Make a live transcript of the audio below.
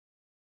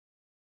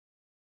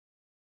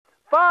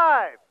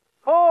5,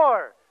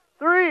 4,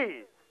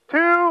 3,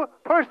 2,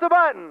 push the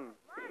button.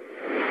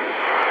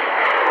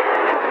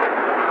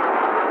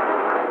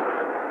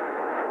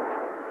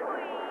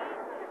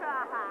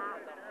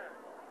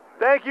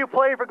 Thank you,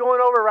 plane, for going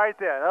over right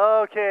then.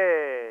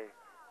 Okay.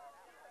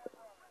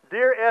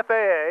 Dear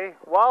FAA,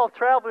 while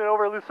traveling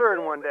over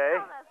Lucerne one day,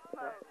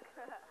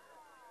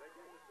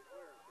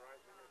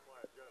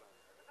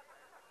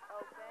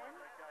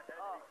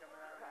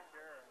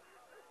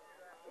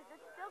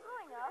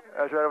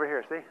 that's right over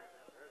here, see?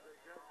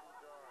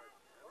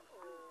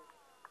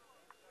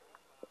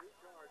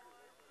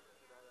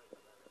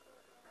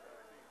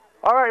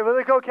 All right, we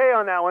look okay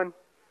on that one.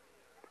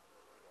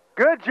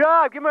 Good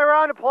job. Give me a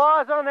round of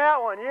applause on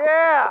that one.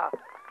 Yeah.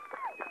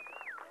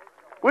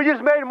 We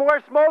just made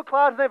more smoke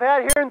clouds than they've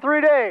had here in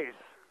 3 days.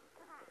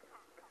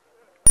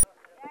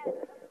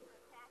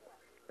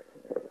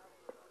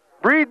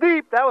 Breathe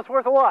deep. That was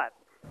worth a lot.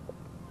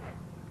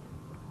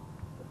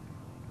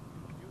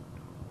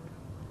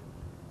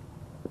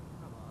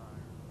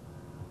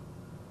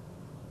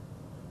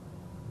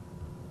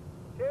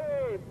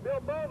 Okay,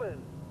 Bill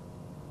Bowman.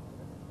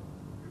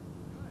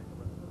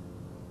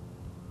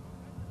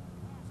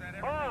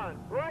 On,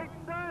 bright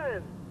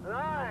sun.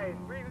 Nice,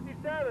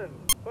 357.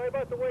 Sorry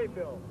about the wave,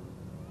 Bill.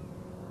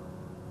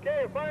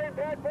 Okay, firing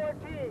pad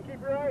 14.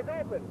 Keep your eyes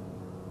open.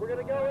 We're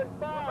going to go in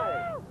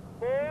 5,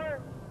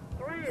 4,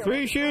 3.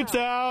 3 shoots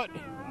out. 2,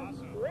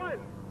 1.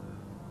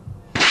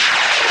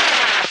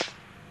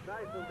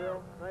 Nice one,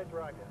 Bill. Nice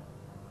rocket.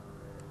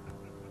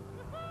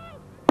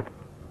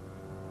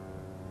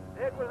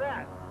 Heck with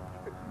that.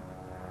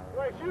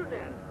 What are you shooting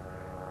at?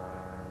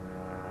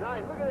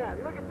 Nice, look at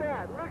that, look at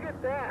that, look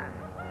at that.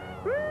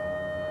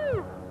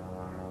 Woo!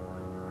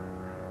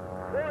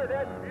 Boy,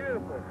 that's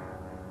beautiful.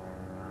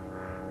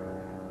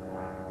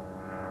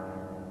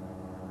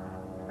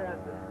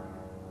 Fantastic.